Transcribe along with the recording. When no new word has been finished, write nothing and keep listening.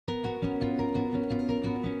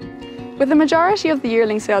With the majority of the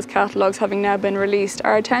yearling sales catalogues having now been released,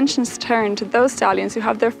 our attentions turn to those stallions who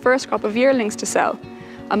have their first crop of yearlings to sell.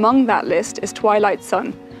 Among that list is Twilight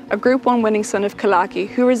son, a Group 1 winning son of Kalaki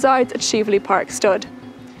who resides at Cheveley Park Stud.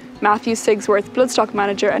 Matthew Sigsworth, bloodstock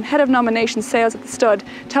manager and head of nomination sales at the stud,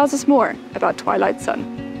 tells us more about Twilight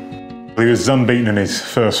son. He was unbeaten in his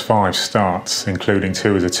first 5 starts, including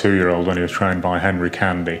 2 as a 2-year-old when he was trained by Henry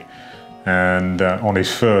Candy. And on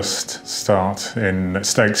his first start in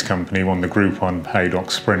Stakes Company, he won the Group 1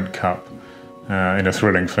 Haydock Sprint Cup in a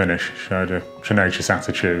thrilling finish. Showed a tenacious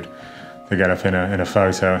attitude to get up in a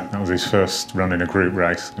photo. That was his first run in a group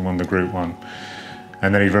race. He won the Group 1.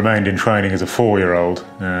 And then he remained in training as a 4-year-old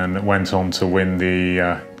and went on to win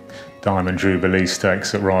the Diamond Jubilee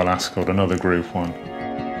Stakes at Royal Ascot, another Group 1.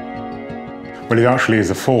 Well, he actually is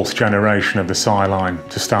the 4th generation of the sire line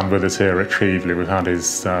to stand with us here at Cheveley. We've had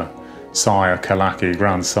his sire Kalaki,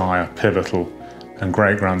 grandsire Pivotal, and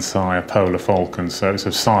great-grandsire Polar Falcon. So it's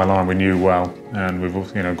a sire line we knew well and we've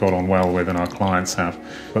got on well with, and our clients have.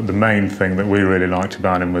 But the main thing that we really liked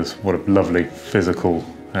about him was what a lovely physical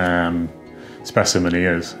specimen he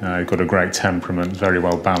is. He's got a great temperament, very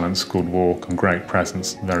well balanced, good walk and great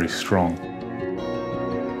presence, very strong.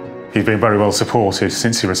 He's been very well supported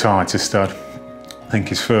since he retired to stud. I think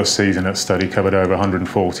his first season at stud he covered over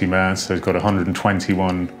 140 mares, so he's got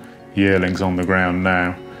 121 yearlings on the ground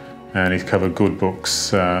now, and he's covered good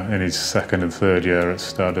books in his 2nd and 3rd year at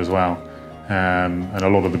stud as well. And a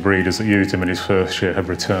lot of the breeders that used him in his first year have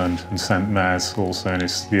returned and sent mares also in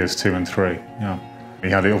his years 2 and 3. Yeah. He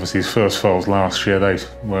had obviously his first foals last year. They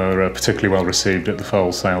were particularly well received at the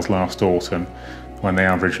foal sales last autumn, when they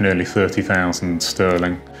averaged nearly 30,000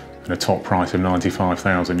 sterling and a top price of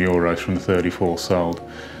 €95,000 from the 34 sold.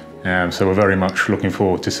 So we're very much looking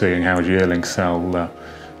forward to seeing how his yearlings sell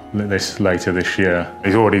later this year.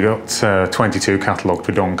 He's already got 22 catalogued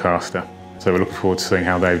for Doncaster, so we're looking forward to seeing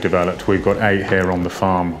how they've developed. We've got 8 here on the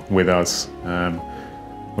farm with us.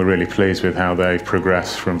 We're really pleased with how they've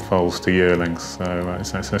progressed from foals to yearlings, so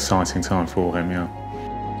it's an exciting time for him, yeah.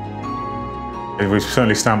 We've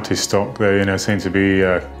certainly stamped his stock. They seem to be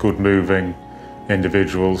good moving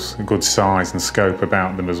individuals, good size and scope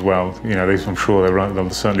about them as well. I'm sure they'll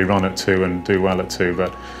certainly run at 2 and do well at 2,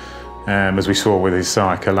 but as we saw with his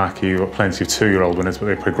sire Kalaki, you've got plenty of 2-year-old winners, but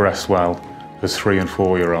they progress well as 3 and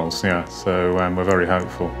 4-year-olds, yeah, so we're very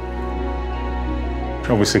hopeful.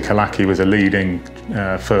 Obviously Kalaki was a leading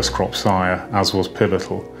first crop sire, as was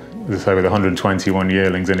Pivotal. With 121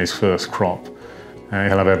 yearlings in his first crop,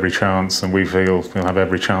 he'll have every chance, and we feel he'll have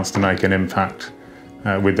every chance to make an impact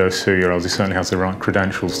with those 2-year-olds. He certainly has the right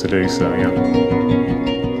credentials to do so, yeah.